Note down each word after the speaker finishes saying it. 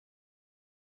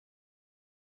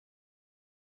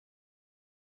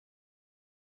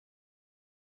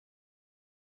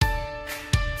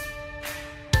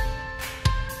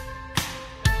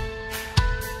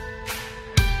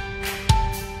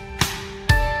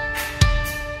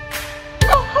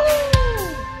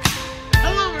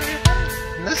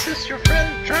your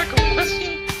friend Draco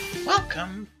Questy.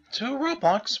 Welcome to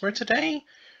Roblox, where today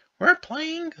we're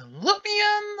playing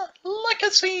Loomian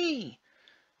Legacy.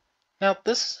 Now,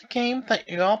 this is a game that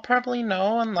you all probably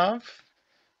know and love,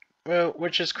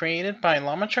 which is created by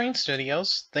Lama Train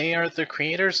Studios. They are the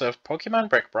creators of Pokemon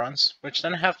Brick Bronze, which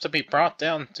then have to be brought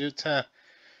down due to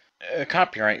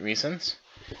copyright reasons.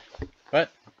 But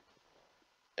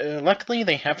luckily,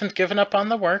 they haven't given up on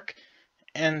the work,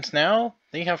 and now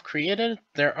they have created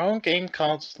their own game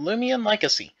called Loomian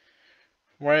Legacy,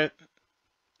 where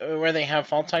they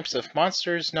have all types of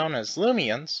monsters known as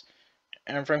Loomians,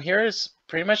 and from here is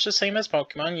pretty much the same as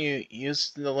Pokemon. You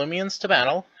use the Loomians to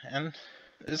battle, and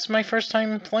this is my first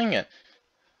time playing it.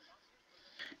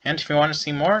 And if you want to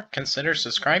see more, consider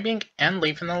subscribing and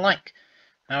leaving a like.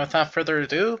 Now without further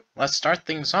ado, let's start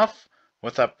things off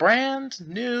with a brand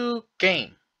new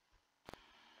game.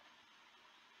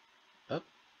 Oh,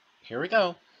 here we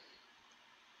go.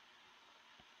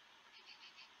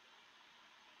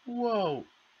 Whoa.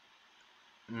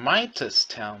 Midas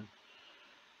Town.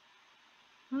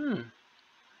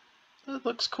 That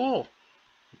looks cool.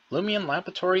 Loomian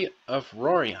Laboratory of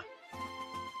Roria.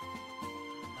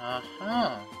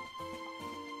 Uh-huh.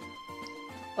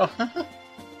 Oh,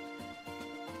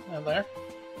 hello there.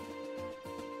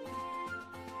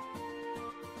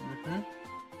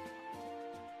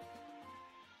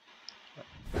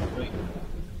 Wait.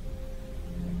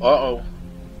 Uh-oh.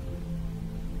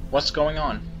 What's going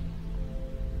on?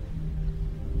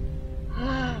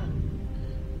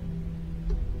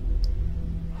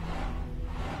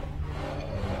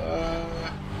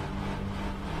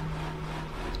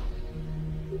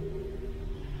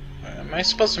 Am I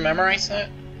supposed to memorize that?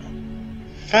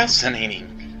 Fascinating.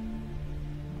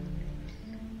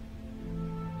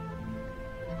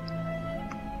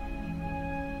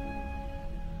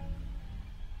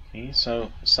 Okay, so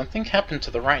something happened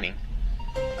to the writing.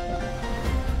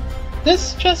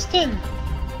 This just in.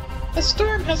 A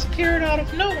storm has appeared out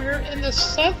of nowhere in the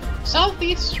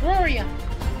southeast Roria.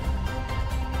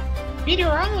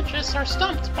 Meteorologists are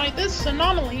stumped by this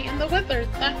anomaly in the weather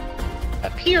that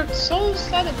appeared so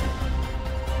suddenly.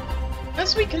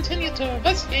 As we continue to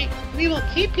investigate, we will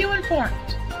keep you informed.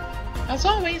 As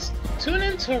always, tune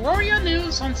in to Roria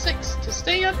News on 6 to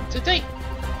stay up to date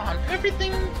on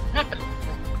everything happening.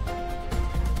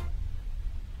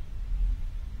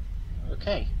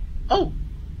 Okay. Oh!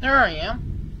 There I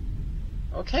am!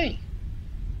 Okay.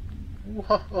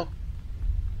 Whoa.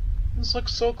 This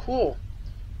looks so cool.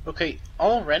 Okay,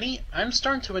 already, I'm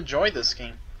starting to enjoy this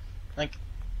game. Like,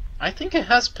 I think it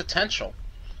has potential.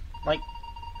 Like...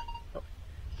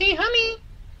 Hey, honey!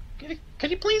 Could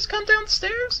you please come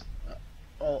downstairs?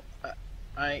 Well,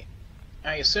 I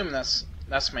assume that's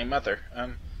my mother.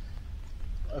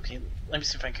 Okay, let me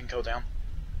see if I can go down.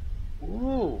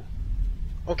 Ooh.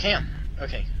 Oh, can.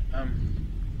 Okay, oh,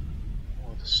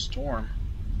 the storm.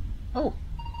 Oh.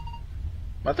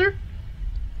 Mother?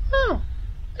 Oh,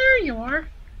 there you are.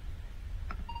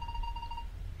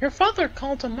 Your father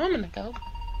called a moment ago.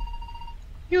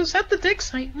 He was at the dig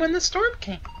site when the storm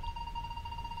came.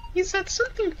 He said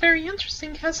something very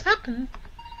interesting has happened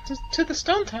to the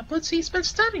stone tablets he's been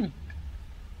studying.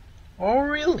 Oh,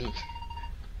 really?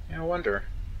 I wonder.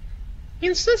 He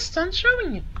insists on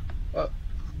showing you.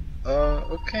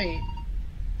 Okay.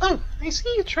 Oh, I see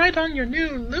you tried on your new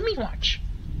Lumi watch.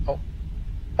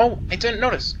 Oh, I didn't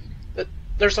notice.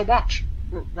 There's a watch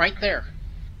right there.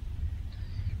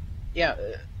 Yeah,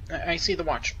 I see the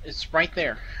watch. It's right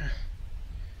there.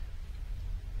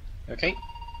 Okay.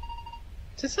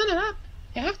 To set it up,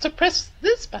 you have to press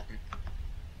this button.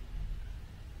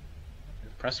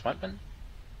 Press what button?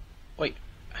 Wait,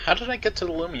 how did I get to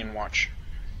the Loomian watch?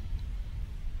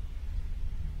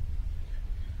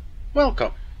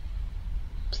 Welcome.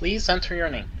 Please enter your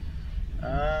name.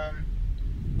 Well,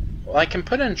 I can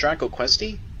put in Draco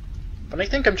Questy, but I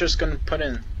think I'm just going to put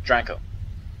in Draco.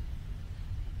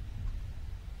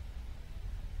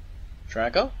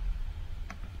 Draco?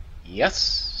 Yes,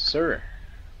 sir.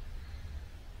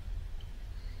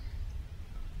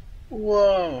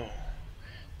 Whoa.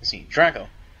 Let's see, Draco.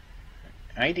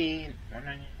 ID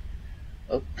 190.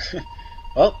 Oh,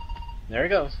 well, there it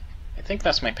goes. I think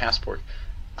that's my passport.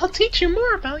 I'll teach you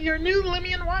more about your new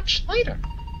Loomian watch later.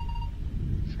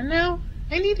 For now,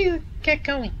 I need to get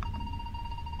going.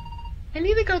 I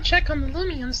need to go check on the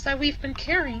Loomians that we've been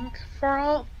carrying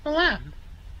for the lab.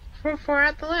 For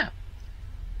at the lab.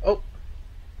 Oh,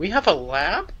 we have a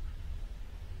lab?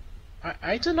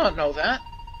 I did not know that.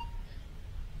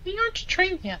 They aren't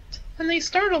trained yet, and they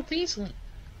startled easily.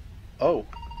 Oh,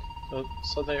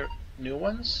 so they're new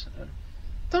ones?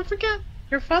 Don't forget,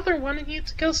 your father wanted you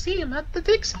to go see him at the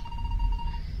dig site.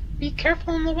 Be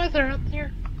careful in the weather out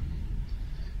there.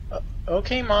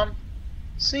 Okay, Mom.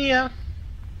 See ya.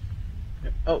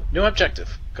 Oh, new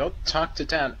objective. Go talk to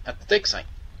Dad at the dig site.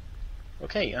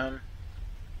 Okay,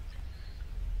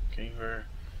 okay, we're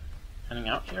heading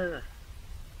out here.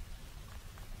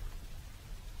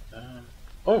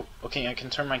 Oh, okay, I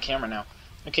can turn my camera now.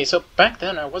 Okay, so back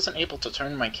then I wasn't able to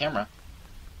turn my camera.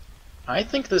 I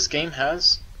think this game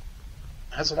has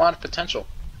a lot of potential.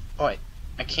 Oh,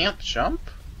 I can't jump?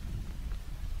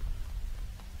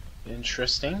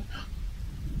 Interesting.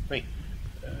 Wait,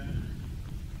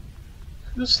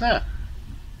 who's that?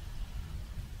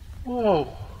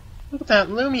 Whoa, look at that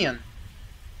Loomian.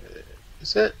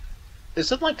 Is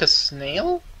it like a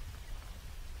snail?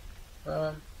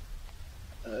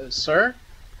 Sir?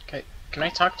 Can I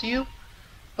talk to you?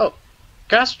 Oh,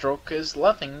 Gasstroke is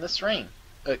loving this rain.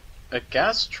 A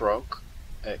gas stroke?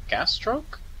 A gas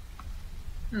stroke?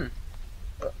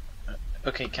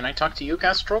 Okay, can I talk to you,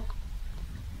 Gasstroke?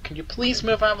 Can you please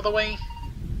move out of the way?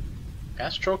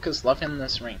 Gasstroke is loving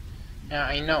this rain. Yeah,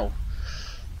 I know.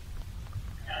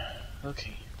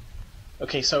 Okay.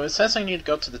 Okay, so it says I need to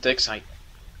go to the dig site.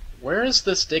 Where is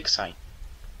this dig site?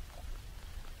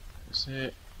 Is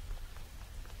it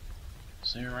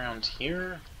around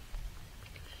here?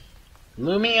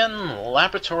 Loomian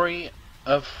Laboratory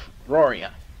of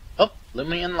Roria. Oh,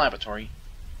 Loomian Laboratory.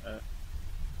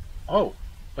 Oh,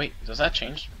 wait, does that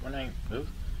change when I move?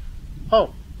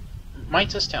 Oh,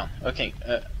 Mitas Town. Okay,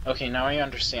 okay, now I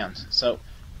understand. So,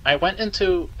 I went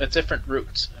into a different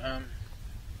route,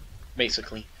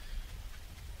 basically.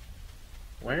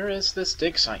 Where is this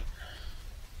dig site?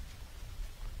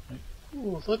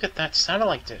 Ooh, look at that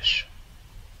satellite dish.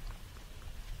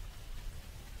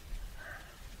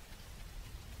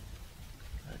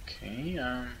 Okay,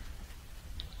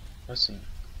 let's see.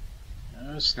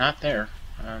 No, it's not there.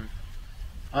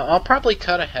 I'll probably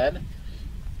cut ahead.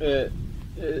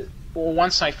 Well,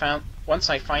 once I find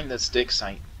this dig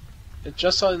site,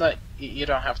 just so that you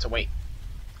don't have to wait.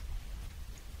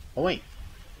 Oh wait,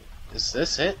 is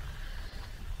this it?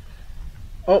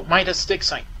 Oh, Midas dig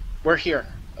site. We're here.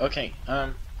 Okay.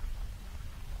 Oh,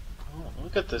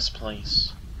 look at this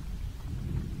place.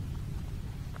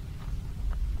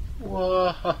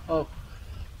 Whoa!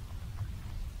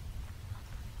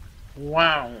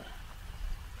 Wow.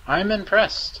 I'm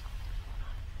impressed.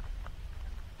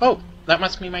 Oh, that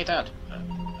must be my dad.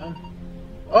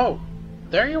 Oh,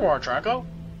 there you are, Drago.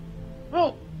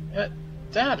 Oh,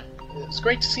 Dad, it's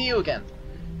great to see you again.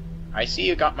 I see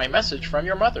you got my message from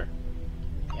your mother.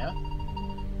 Yeah?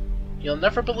 You'll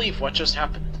never believe what just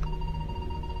happened.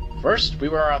 First, we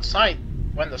were outside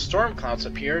when the storm clouds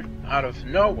appeared out of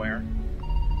nowhere.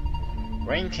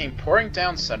 Rain came pouring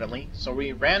down suddenly, so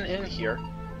we ran in here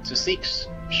to seek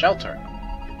shelter.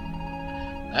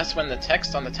 That's when the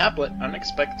text on the tablet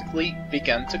unexpectedly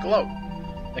began to glow.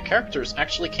 The characters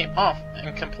actually came off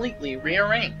and completely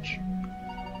rearranged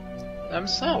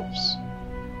themselves.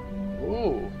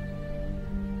 Ooh.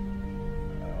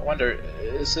 I wonder,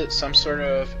 is it some sort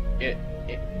of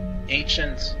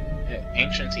ancient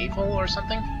evil or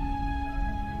something?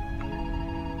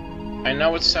 I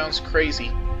know it sounds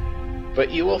crazy,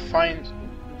 but you will find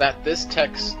that this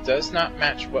text does not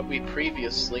match what we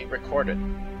previously recorded.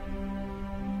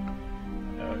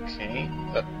 Okay.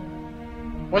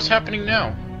 What's happening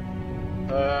now?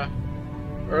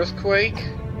 Earthquake?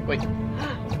 Wait.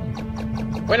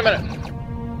 Wait a minute.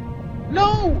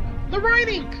 No! The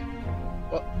writing!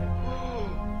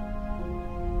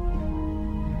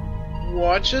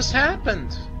 What just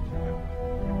happened?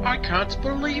 I can't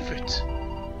believe it.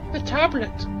 The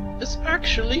tablet is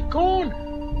actually gone.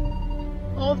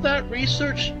 All that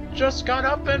research just got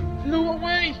up and flew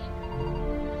away.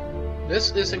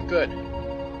 This isn't good.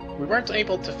 We weren't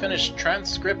able to finish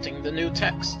transcripting the new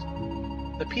text.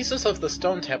 The pieces of the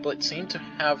stone tablet seem to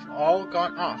have all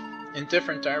gone off in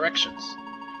different directions.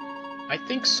 I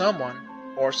think someone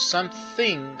or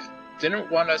something didn't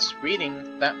want us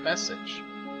reading that message.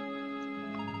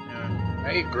 Yeah,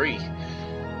 I agree.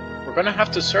 We're gonna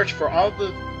have to search for all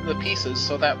the pieces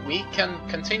so that we can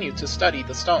continue to study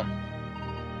the stone.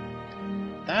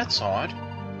 That's odd.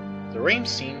 The rain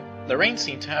seemed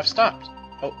to have stopped.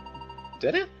 Oh,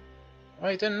 did it? Oh,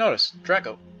 I didn't notice.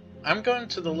 Drago, I'm going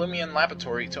to the Loomian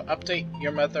Laboratory to update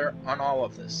your mother on all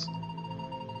of this.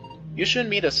 You should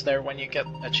meet us there when you get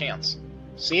a chance.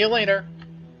 See you later.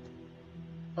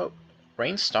 Oh,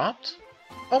 rain stopped?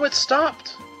 Oh, it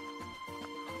stopped!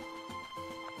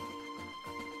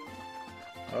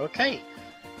 Okay.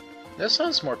 This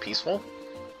sounds more peaceful.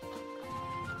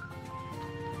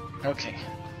 Okay.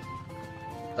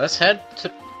 Let's head to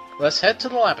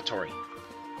the laboratory.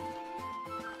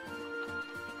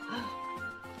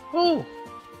 Oh,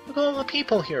 look at all the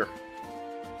people here.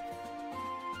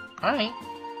 I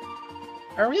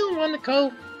really want to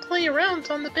go play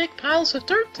around on the big piles of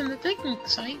dirt in the digging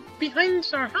site behind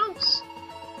our house.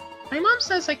 My mom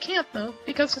says I can't though,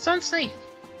 because it's unsafe.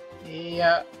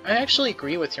 Yeah, I actually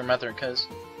agree with your mother, because,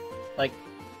 like,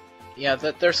 yeah,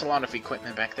 there's a lot of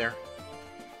equipment back there.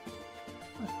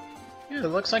 Yeah, it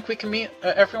looks like we can meet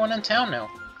everyone in town now.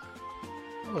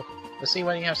 Oh, let's see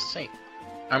what he has to say.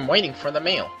 I'm waiting for the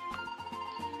mail.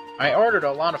 I ordered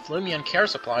a lot of Loomian care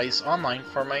supplies online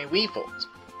for my Weevils.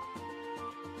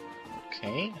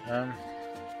 Okay,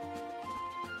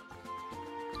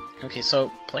 okay,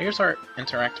 so players are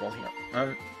interactable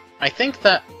here. I think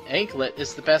that Egglet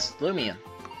is the best Loomian.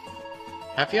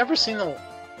 Have you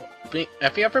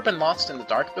ever been lost in the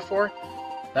dark before?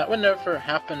 That would never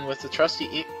happen with the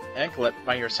trusty Egglet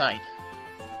by your side.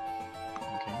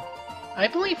 Okay. I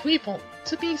believe Weevil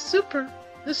to be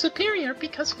superior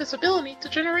because of his ability to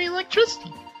generate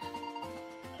electricity.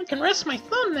 I can rest my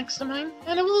thumb next to mine,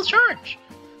 and it will charge.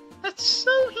 That's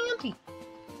so handy.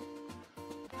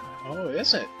 Oh,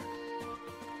 is it?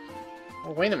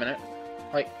 Oh, wait a minute.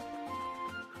 Like,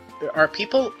 are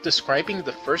people describing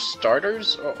the first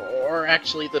starters, or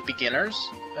actually the beginners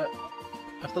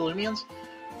of the Loomians?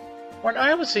 When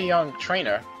I was a young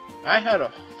trainer, I had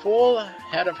a full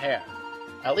head of hair,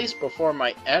 at least before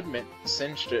my admin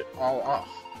singed it all off.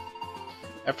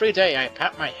 Every day I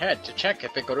pat my head to check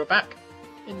if it grew back.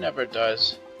 It never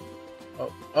does.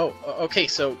 Okay,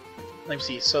 so, let me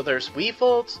see, so there's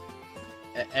Weevils,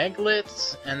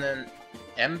 Egglets, and then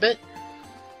Embit?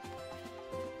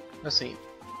 Let's see.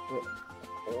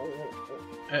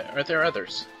 Are there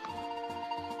others?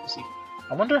 Let's see.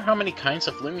 I wonder how many kinds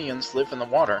of Loomians live in the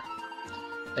water.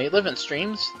 They live in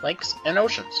streams, lakes, and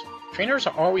oceans. Trainers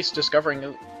are always discovering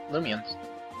new Loomians.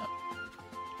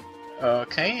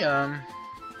 Okay,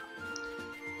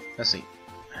 let's see.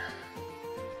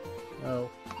 Oh.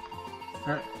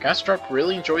 Gastrock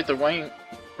really enjoyed the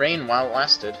rain while it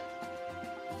lasted.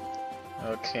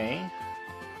 Okay.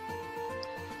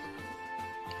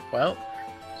 Well.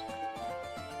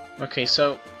 Okay,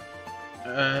 so,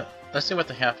 let's see what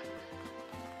they have.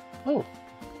 Oh.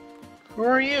 Who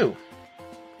are you?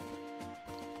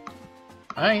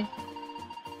 Hi.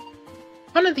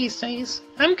 One of these days,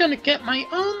 I'm gonna get my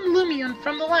own Loomian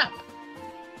from the lab.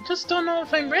 Just don't know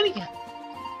if I'm ready yet.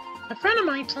 A friend of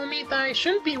mine told me that I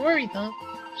shouldn't be worried though.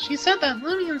 She said that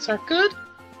Loomians are good,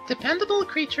 dependable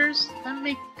creatures that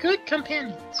make good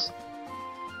companions.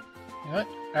 You know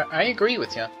what? I agree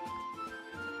with you.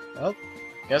 Well,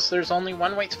 guess there's only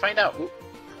one way to find out.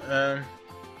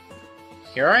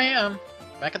 Here I am,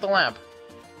 back at the lab.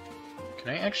 Can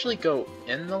I actually go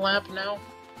in the lab now?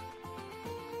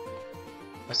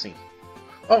 Let's see.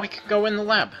 Oh, we can go in the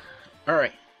lab.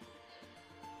 Alright.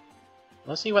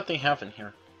 Let's see what they have in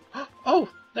here. Oh,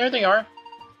 there they are.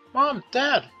 Mom,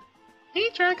 Dad. Hey,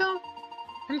 Drago.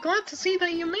 I'm glad to see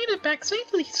that you made it back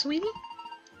safely, sweetie.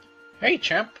 Hey,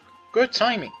 champ. Good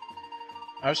timing.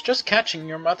 I was just catching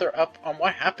your mother up on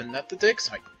what happened at the dig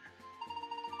site.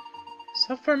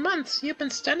 So for months, you've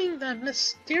been studying that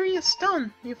mysterious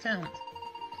stone you found.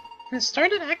 And it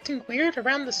started acting weird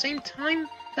around the same time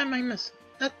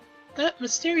that that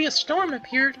mysterious storm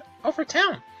appeared over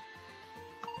town.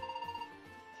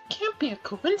 It can't be a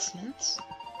coincidence.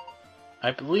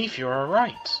 I believe you are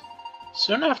right.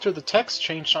 Soon after the text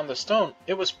changed on the stone,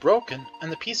 it was broken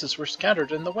and the pieces were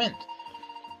scattered in the wind.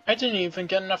 I didn't even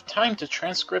get enough time to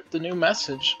transcript the new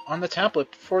message on the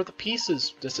tablet before the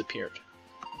pieces disappeared.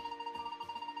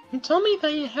 You told me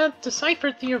that you had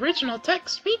deciphered the original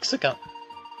text weeks ago.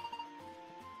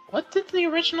 What did the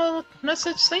original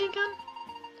message say again?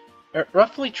 It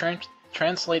roughly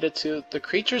translated to, the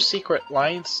creature's secret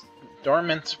lies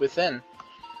dormant within.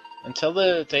 Until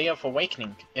the day of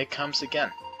awakening, it comes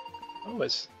again. Oh,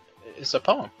 it's a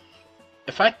poem.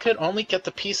 If I could only get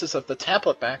the pieces of the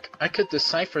tablet back, I could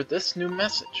decipher this new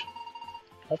message.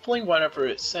 Hopefully whatever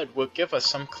it said will give us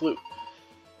some clue.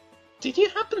 Did you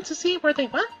happen to see where they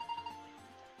went?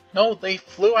 No, they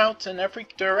flew out in every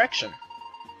direction.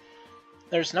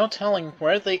 There's no telling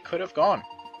where they could have gone.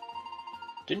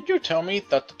 Didn't you tell me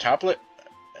that the tablet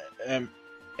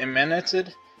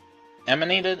emanated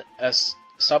a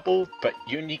subtle but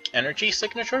unique energy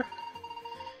signature?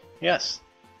 Yes,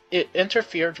 it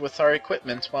interfered with our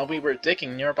equipment while we were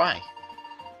digging nearby.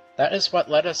 That is what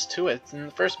led us to it in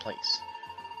the first place.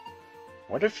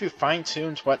 What if you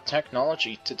fine-tuned what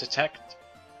technology to detect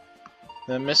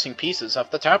the missing pieces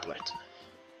of the tablet?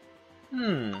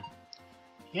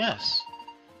 Yes.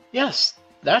 Yes,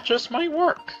 that just might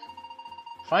work.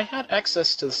 If I had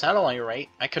access to the satellite array,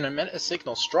 I could emit a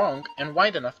signal strong and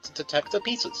wide enough to detect the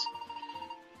pieces.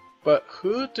 But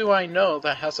who do I know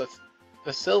that has a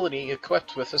facility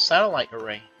equipped with a satellite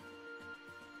array?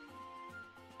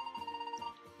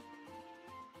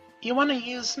 You want to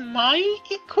use my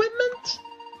equipment?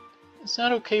 Is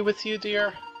that okay with you,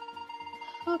 dear?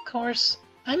 Of course.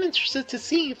 I'm interested to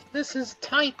see if this is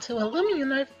tied to a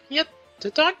Loomian I've yet to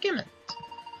document.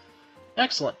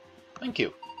 Excellent. Thank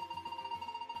you.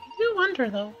 I do wonder,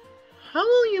 though, how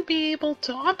will you be able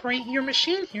to operate your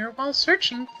machine here while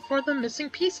searching for the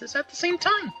missing pieces at the same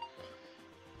time?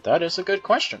 That is a good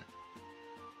question.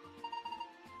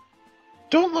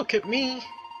 Don't look at me!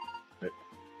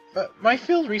 My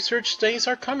field research days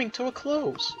are coming to a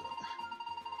close.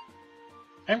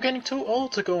 I'm getting too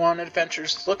old to go on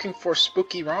adventures looking for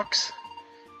spooky rocks.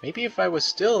 Maybe if I was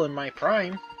still in my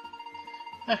prime.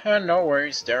 No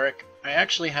worries, Derek. I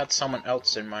actually had someone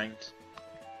else in mind.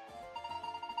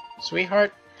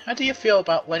 Sweetheart, how do you feel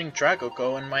about letting Drago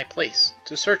go in my place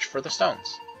to search for the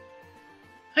stones?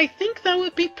 I think that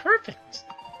would be perfect.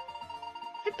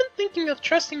 I've been thinking of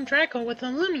trusting Drago with a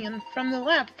Loomian from the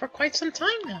lab for quite some time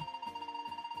now.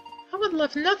 I would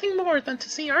love nothing more than to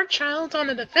see our child on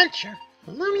an adventure,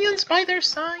 Loomians by their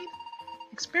side,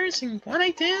 experiencing what I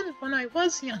did when I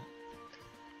was young.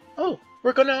 Oh,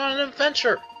 we're going on an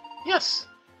adventure! Yes!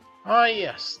 Ah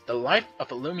yes, the life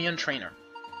of a Loomian trainer.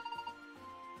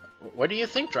 What do you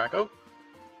think, Drago?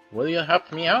 Will you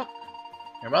help me out?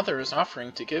 Your mother is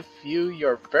offering to give you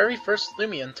your very first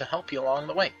Loomian to help you along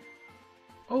the way.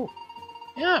 Oh,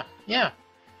 yeah.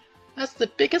 That's the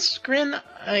biggest grin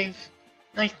I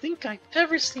think I've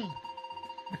ever seen.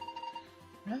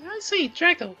 I say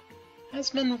Drago has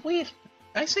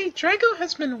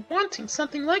been wanting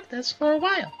something like this for a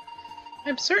while.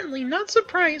 I'm certainly not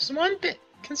surprised one bit,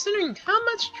 considering how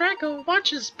much Drago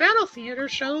watches battle theater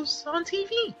shows on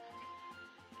TV.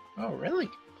 Oh, really?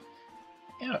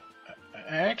 Yeah,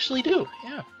 I actually do.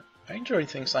 Yeah, I enjoy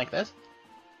things like that.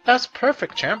 That's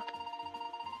perfect, champ.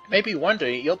 Maybe one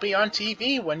day you'll be on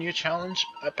TV when you challenge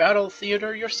a battle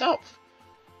theater yourself.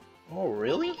 Oh,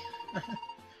 really?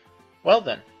 Well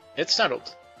then, it's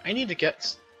settled. I need to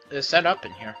get set up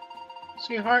in here.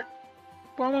 Sweetheart,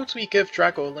 why won't we give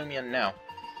Drago a Loomian now,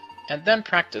 and then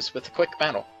practice with a quick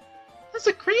battle? That's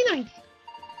a great idea.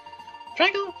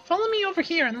 Drago, follow me over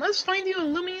here and let's find you a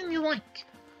Loomian you like.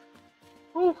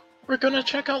 Oh, we're gonna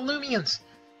check out Loomians.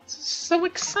 This is so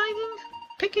exciting.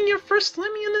 Picking your first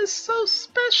Loomian is so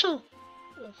special.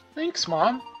 Thanks,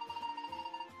 Mom.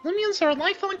 Loomians are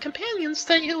lifelong companions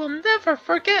that you will never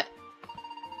forget.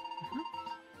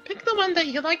 Pick the one that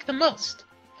you like the most,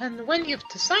 and when you've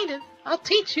decided, I'll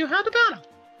teach you how to battle.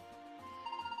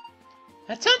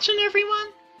 Attention, everyone!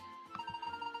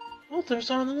 Oh, there's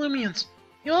all the Loomians.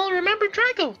 You all remember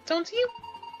Drago, don't you?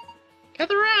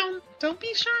 Gather around, don't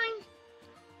be shy.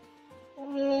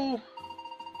 Oh,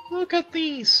 look at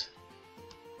these.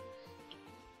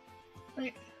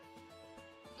 Wait.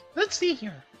 Let's see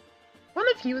here. One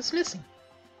of you is missing.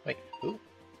 Wait, who?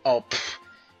 Oh, pfft.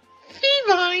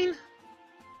 Vivine!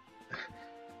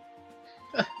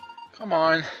 Come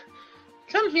on.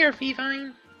 Come here,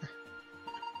 Vivine.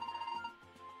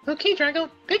 Okay, Drago,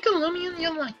 pick a Loomian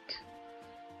you like.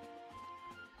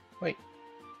 Wait.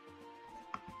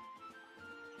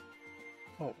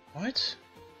 Oh, what?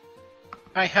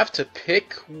 I have to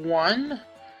pick one?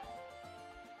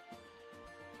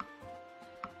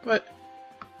 But...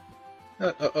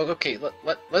 okay,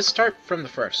 let's start from the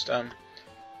first.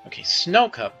 Okay, Snow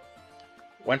Cub.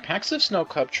 When packs of Snow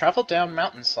Cub travel down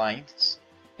mountainsides,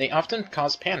 they often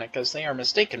cause panic as they are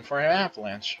mistaken for an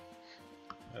avalanche.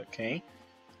 Okay.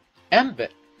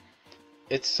 Ambit.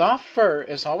 Its soft fur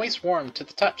is always warm to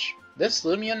the touch. This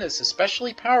Loomian is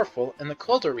especially powerful in the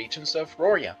colder regions of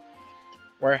Roria,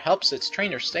 where it helps its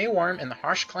trainer stay warm in the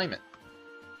harsh climate.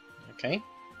 Okay.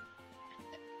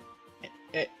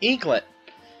 Eaglet.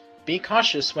 Be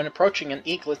cautious when approaching an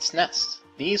eaglet's nest.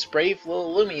 These brave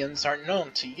little Loomians are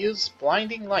known to use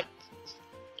blinding light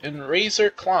and razor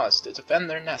claws to defend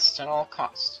their nests at all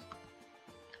costs.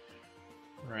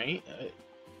 Right.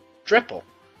 Dripple.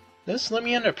 This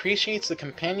Loomian appreciates the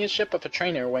companionship of a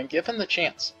trainer when given the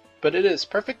chance, but it is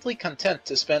perfectly content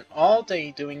to spend all day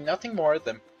doing nothing more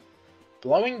than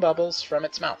blowing bubbles from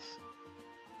its mouth.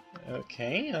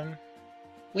 Okay,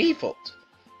 Weevil.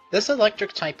 This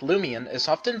electric-type Loomian is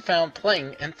often found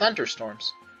playing in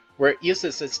thunderstorms, where it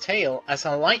uses its tail as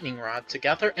a lightning rod to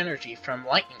gather energy from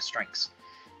lightning strikes.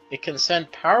 It can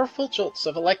send powerful jolts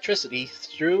of electricity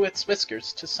through its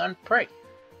whiskers to stun prey.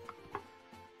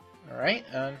 Alright,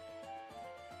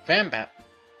 Vambat.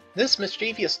 This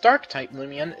mischievous Dark-type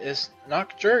Loomian is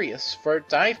notorious for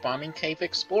dive-bombing cave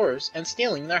explorers and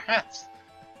stealing their hats.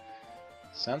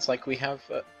 Sounds like we have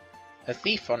a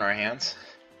thief on our hands.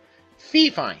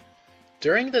 Feevine.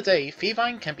 During the day,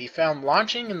 Feevine can be found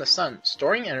launching in the sun,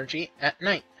 storing energy at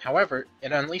night. However,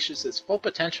 it unleashes its full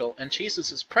potential and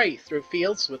chases its prey through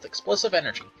fields with explosive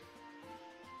energy.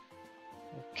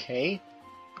 Okay.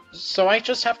 So I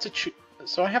just have to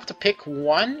so I have to pick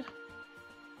one?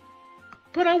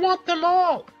 But I want them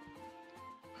all!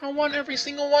 I want every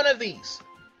single one of these!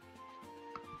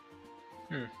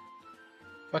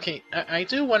 Okay, I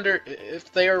do wonder if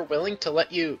they are willing to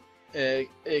let you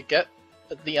get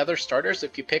the other starters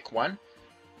if you pick one.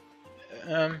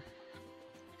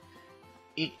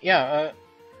 Yeah,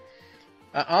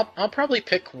 I'll probably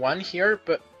pick one here,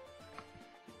 but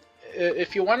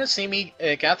if you want to see me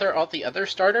gather all the other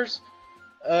starters,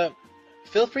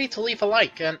 feel free to leave a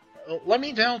like and let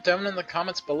me know down in the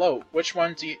comments below which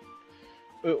one of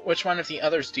the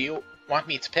others do you want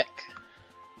me to pick.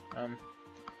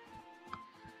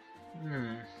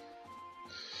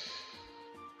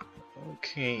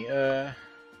 Okay,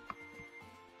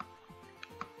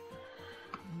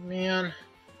 man,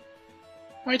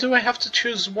 why do I have to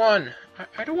choose one?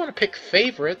 I don't want to pick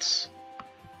favorites.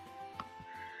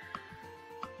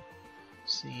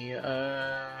 Let's see,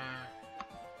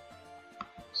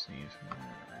 save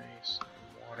ice,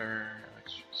 water,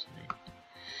 electricity.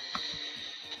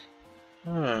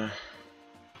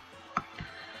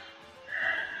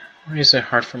 Why is it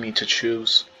hard for me to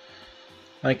choose?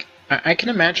 Like, I can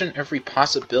imagine every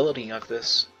possibility of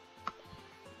this.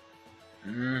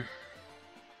 Let's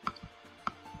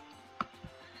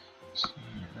see,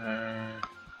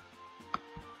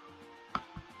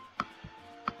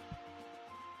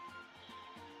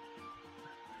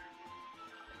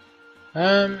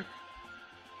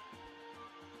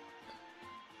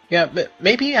 yeah, but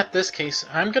maybe at this case,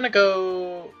 I'm gonna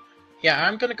go... Yeah,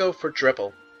 I'm gonna go for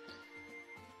Dribble.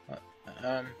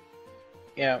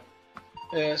 Yeah.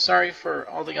 Sorry for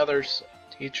all the others.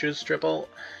 Do you choose Dribble?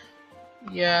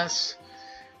 Yes.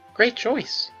 Great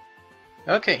choice.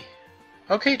 Okay.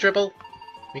 Okay, Dribble.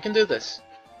 We can do this.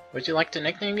 Would you like to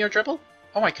nickname your Dribble?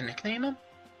 Oh, I can nickname him?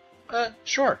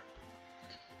 Sure.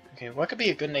 Okay, what could be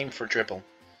a good name for Dribble?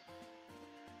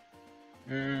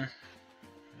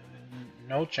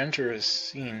 No gender is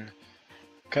seen.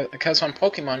 Because on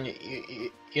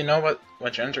Pokemon, you know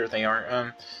what gender they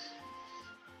are.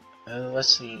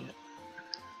 Let's see.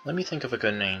 Let me think of a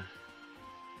good name.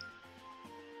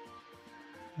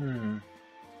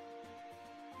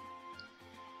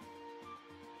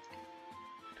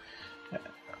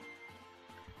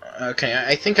 Okay,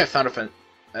 I think I thought of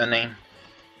a name.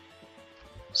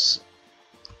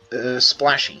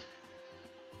 Splashy.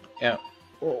 Yeah,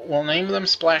 we'll name them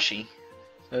Splashy.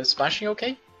 Splashy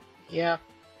okay? Yeah.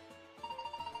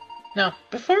 Now,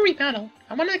 before we battle,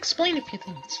 I want to explain a few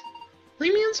things.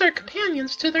 Loomians are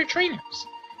companions to their trainers.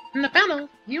 In the battle,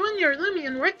 you and your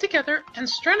Loomian work together and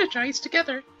strategize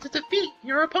together to defeat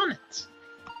your opponents.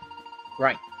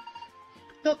 Right.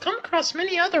 You'll come across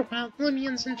many other wild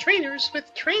Loomians and trainers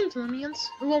with trained Loomians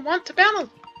who will want to battle you.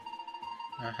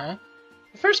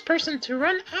 The first person to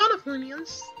run out of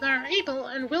Loomians that are able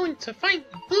and willing to fight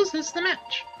loses the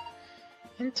match.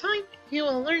 In time, you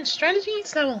will learn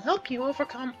strategies that will help you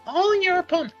overcome all your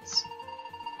opponents.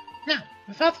 Now,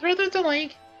 without further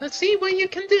delay, let's see what you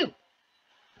can do.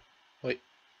 Wait.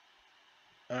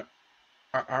 Am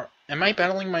I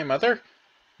battling my mother?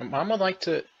 Mom would like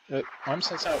to... Mom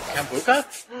sends out Kambuka?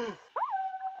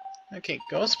 Okay,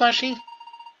 go Splashy.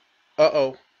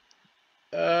 Uh-oh.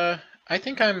 I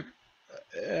think I'm...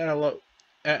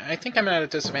 I think I'm at a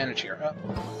disadvantage here.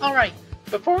 Alright,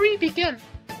 before we begin,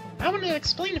 I want to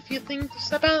explain a few things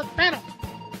about battle.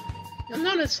 You'll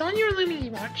notice on your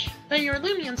Loomian watch that your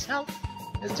Loomian's health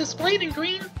is displayed in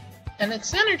green and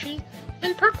its energy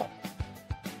in purple.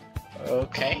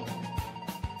 Okay.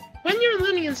 When your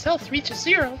Loomian's health reaches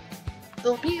 0,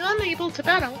 they'll be unable to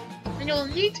battle, and you'll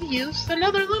need to use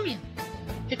another Loomian,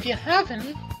 if you have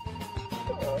any.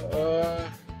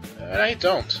 I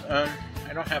don't.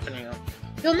 I don't have any.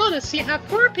 You'll notice you have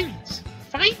 4 opinions: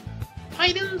 fight,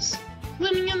 items,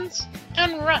 Loomians,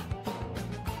 and run.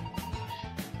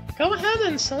 Go ahead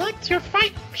and select your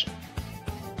fight option.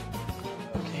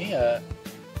 Okay,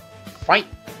 fight.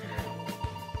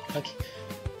 Okay.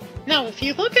 Now, if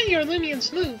you look at your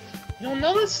Loomian's move, you'll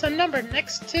notice a number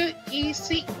next to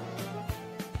EC.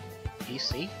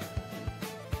 EC?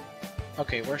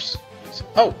 Okay, where's...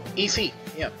 Oh, EC!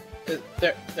 Yeah,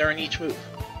 they're in each move.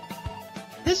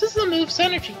 This is the move's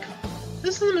energy cost.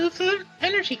 This is the move's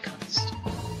energy cost.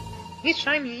 Each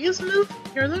time you use a move,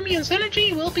 your Loomian's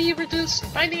energy will be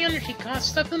reduced by the energy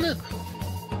cost of the move.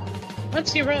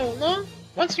 Once you run low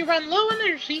on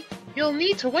energy, you'll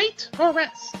need to wait or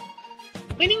rest.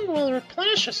 Waiting will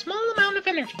replenish a small amount of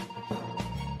energy.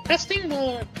 Resting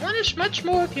will replenish much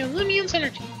more of your Loomian's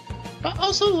energy, but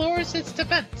also lowers its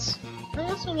defense.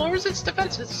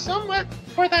 Somewhat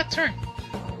for that turn.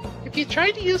 If you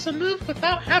try to use a move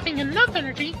without having enough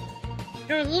energy,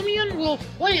 your Loomian will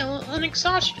flail on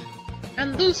exhaustion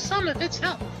and lose some of its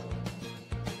health.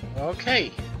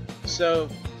 Okay, so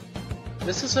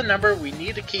this is a number we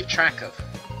need to keep track of.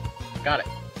 Got it.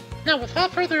 Now,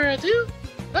 without further ado,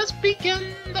 let's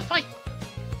begin the fight.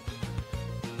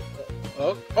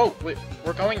 Oh, wait,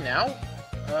 we're going now?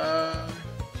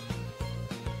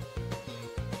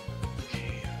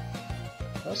 Okay.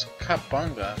 What's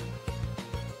Kabunga?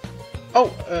 Oh,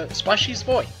 Splashy's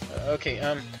boy.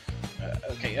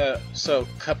 So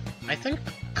I think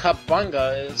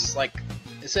Kabunga is like,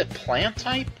 is it plant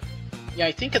type? Yeah,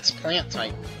 I think it's plant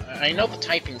type. I know the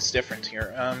typing's different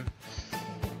here.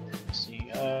 Let's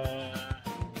see,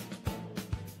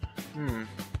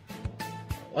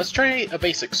 Let's try a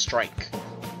basic strike.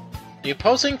 The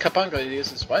opposing Kabunga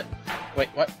uses what? Wait,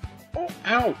 what? Oh,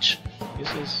 ouch!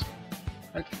 Uses...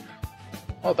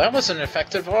 Oh, that wasn't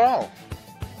effective at all.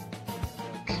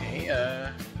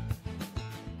 Okay,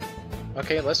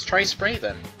 okay, let's try spray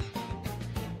then.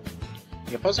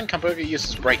 The opposing Kabunga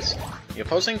uses brace. The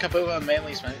opposing Kabunga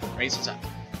melee raises up.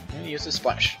 And uses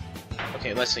splash.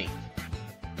 Okay, let's see.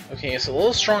 Okay, it's a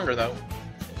little stronger though.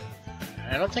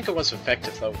 I don't think it was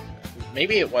effective though.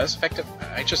 Maybe it was effective.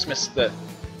 I just missed the...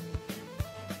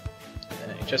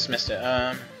 I just missed it.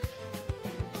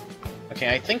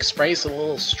 Okay, I think spray's a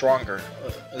little stronger.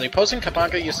 The opposing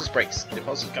Kabunga uses brace. The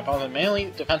opposing Kabunga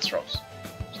melee defense throws.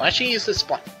 Splashy uses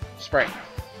spray.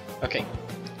 Okay,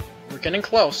 we're getting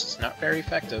close. It's not very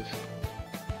effective.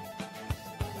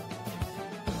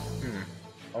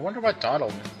 I wonder what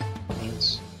dawdle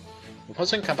means. The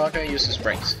opposing Kabunga uses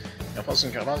brace. The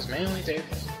opposing Kabunga's melee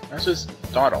defense is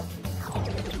dawdle.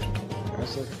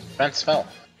 Also, defense fell.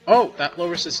 Oh, that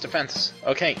lowers its defense.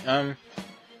 Okay,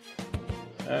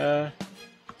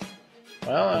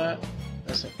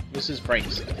 this is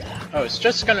brace. Oh, it's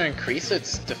just gonna increase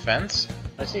its defense?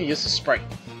 Let's see, use the spray.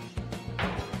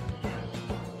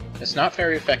 It's not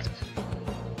very effective.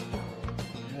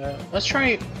 Let's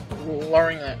try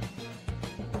lowering that.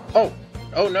 Oh,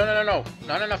 no.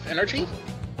 Not enough energy?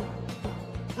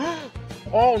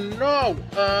 Oh no!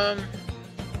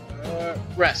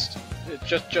 Rest.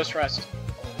 Just rest.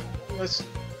 Let's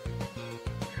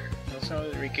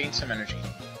regain some energy.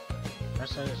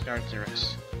 Let's start to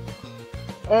rest.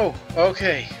 Oh,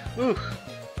 okay. Whew.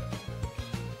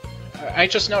 I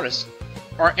just noticed.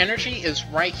 Our energy is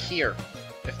right here.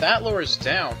 If that lowers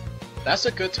down, that's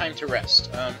a good time to rest.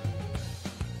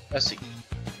 Let's see.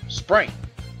 Spray.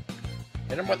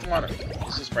 Hit him with water.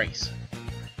 Use his brace.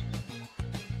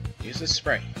 Use his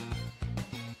spray.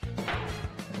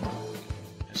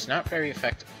 It's not very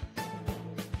effective.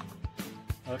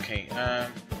 Okay,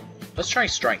 let's try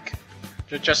strike.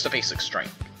 Just a basic strike.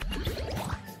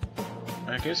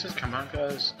 I guess it's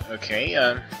Kabunga's. Okay,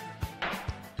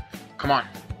 come on.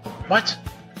 What?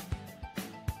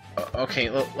 Okay,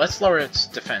 let's lower its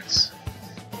defense.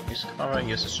 Use Kabunga,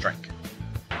 use a strike.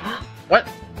 What?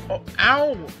 Oh,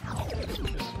 ow!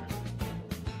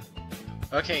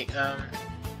 Okay,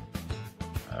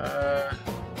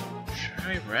 should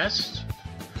I rest?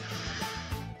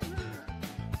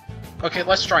 Okay,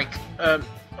 let's strike.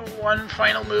 One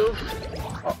final move.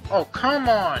 Oh, come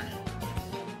on!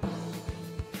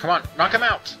 Come on, knock him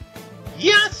out!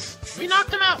 Yes! We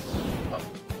knocked him out! Oh.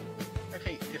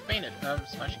 Okay, it fainted.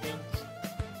 Smash games.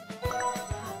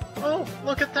 Oh,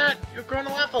 look at that! You've grown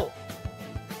a level!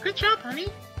 Good job, honey!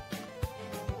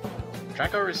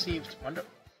 Draco received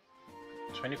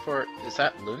 24... Is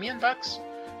that Loomian bucks?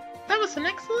 That was an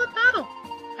excellent battle!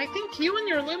 I think you and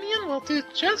your Loomian will do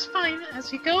just fine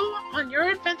as you go on your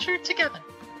adventure together.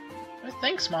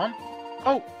 Thanks, Mom.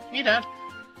 Oh, hey, Dad.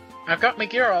 I've got my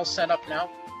gear all set up now.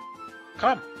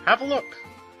 Come, have a look.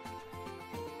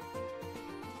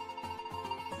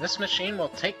 This machine will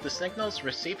take the signals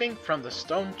receiving from the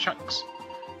stone chunks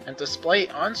and display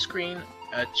on screen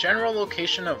a general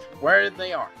location of where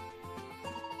they are.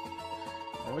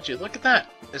 Oh, would you look at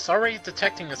that? It's already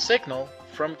detecting a signal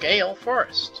from Gale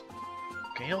Forest.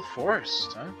 Gale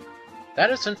Forest, huh?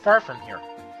 That isn't far from here.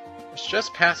 It's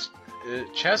just past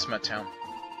Chesma Town.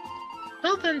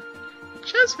 Well then,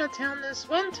 Chesma Town is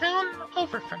one town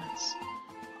over from us.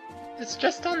 It's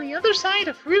just on the other side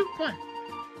of Route 1.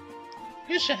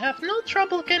 You should have no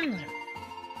trouble getting there.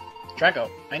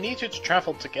 Drago, I need you to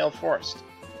travel to Gale Forest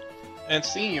and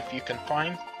see if you can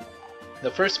find the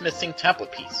first missing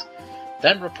tablet piece.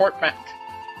 Then report back.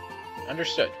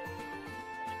 Understood.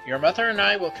 Your mother and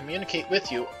I will communicate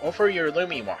with you over your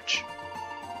Lumi Watch.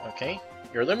 Okay?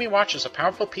 Your Lumi Watch is a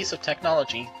powerful piece of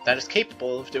technology that is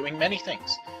capable of doing many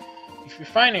things. If you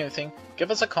find anything, give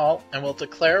us a call and we'll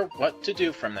declare what to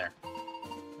do from there.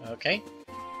 Okay?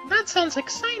 That sounds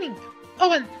exciting.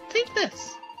 Oh, and take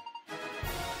this.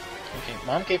 Okay,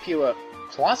 Mom gave you a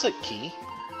closet key.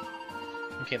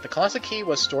 Okay, the closet key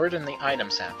was stored in the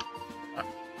Items app.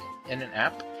 In an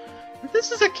app?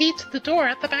 This is a key to the door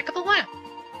at the back of the lab.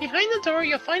 Behind the door,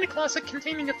 you'll find a closet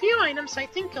containing a few items I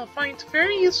think you'll find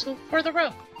very useful for the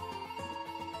road.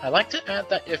 I'd like to add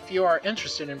that if you are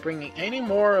interested in bringing any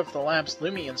more of the lab's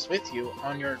Loomians with you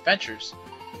on your adventures,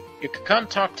 you could come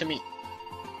talk to me.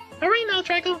 Alright now,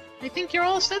 Drago. I think you're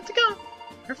all set to go.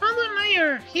 Your father and I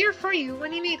are here for you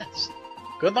when you need us.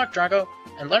 Good luck, Drago,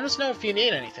 and let us know if you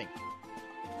need anything.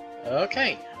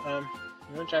 Okay,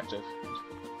 new objective.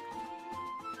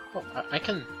 Oh, I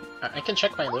can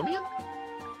check my Loomian?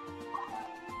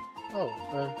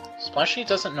 Oh, Splashy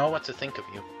doesn't know what to think of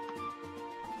you.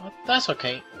 Well, that's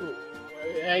okay.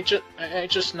 I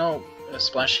just know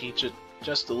Splashy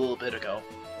just a little bit ago.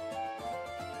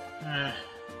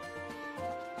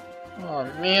 Oh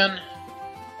man.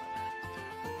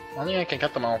 Only I can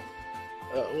get them all.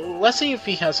 Let's see if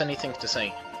he has anything to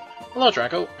say. Hello,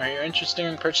 Drago. Are you interested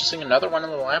in purchasing another one of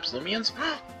the lab's Loomians?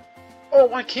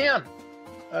 Oh, I can!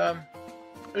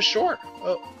 Sure.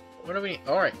 What do we need?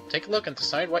 Alright, take a look and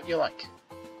decide what you like.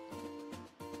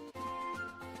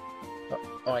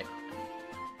 Oh, wait.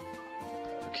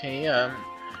 Okay, I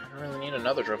don't really need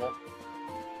another dribble.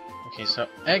 Okay, so,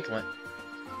 Egglet.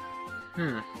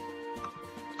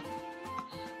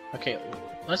 Okay,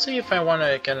 let's see if I want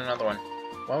to get another one.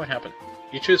 What would happen?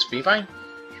 You choose V-Vine?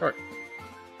 Sure.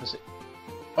 Is it?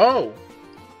 Oh!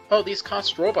 Oh, these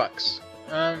cost Robux.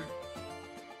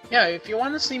 Yeah, if you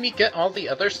want to see me get all the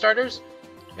other starters,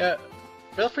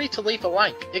 feel free to leave a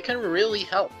like. It can really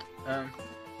help.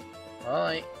 Well,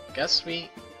 I guess we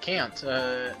can't,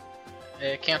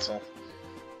 cancel.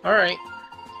 Alright.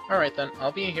 Alright then,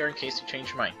 I'll be here in case you change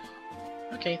your mind.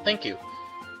 Okay, thank you.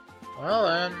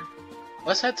 Well,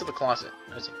 let's head to the closet.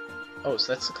 Oh,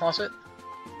 so that's the closet?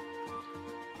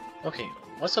 Okay,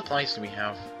 what supplies do we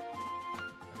have?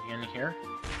 Are we in here?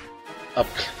 Up.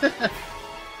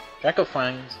 Draco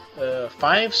finds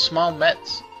 5 small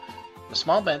meds. The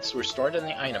small meds were stored in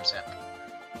the Items app.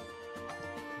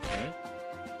 Okay.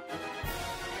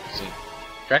 Let's see.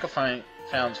 Draco found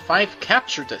 5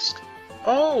 capture discs.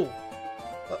 Oh!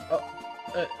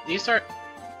 These are...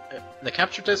 the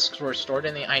capture discs were stored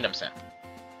in the Items app.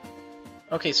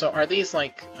 Okay, so are these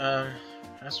like...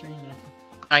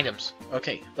 items.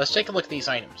 Okay, let's take a look at these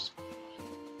items.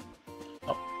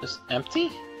 Oh, is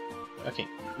empty? Okay,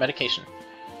 medication.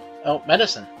 Oh,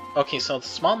 medicine. Okay, so the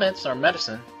small meds are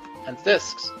medicine, and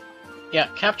discs. Yeah,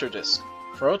 capture disc.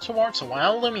 Throw it towards a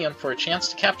wild Loomian for a chance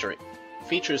to capture it.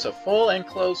 Features a full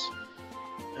enclosed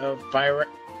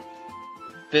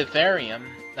vivarium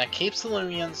that keeps the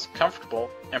Loomians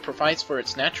comfortable and provides for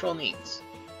its natural needs.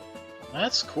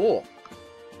 That's cool.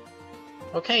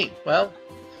 Okay, well...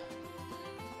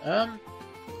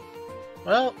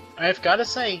 well, I've gotta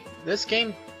say, this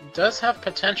game does have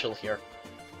potential here.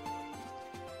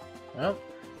 Well...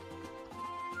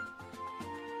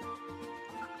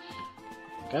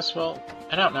 guess we'll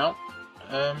head out now.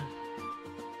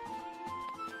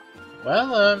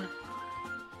 Well,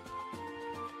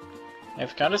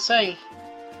 I've gotta say,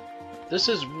 this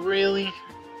is really,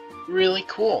 really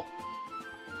cool.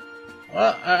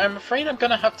 Well, I'm afraid I'm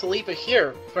gonna have to leave it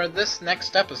here for this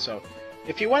next episode.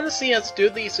 If you want to see us do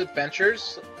these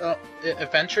adventures a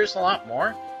lot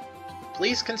more,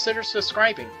 please consider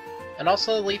subscribing, and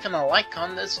also leaving a like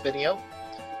on this video,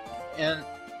 and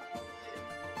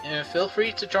feel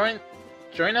free to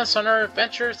join us on our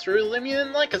adventure through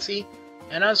Loomian Legacy,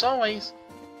 and as always,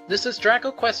 this is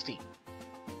Draco Questy.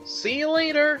 See you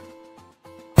later!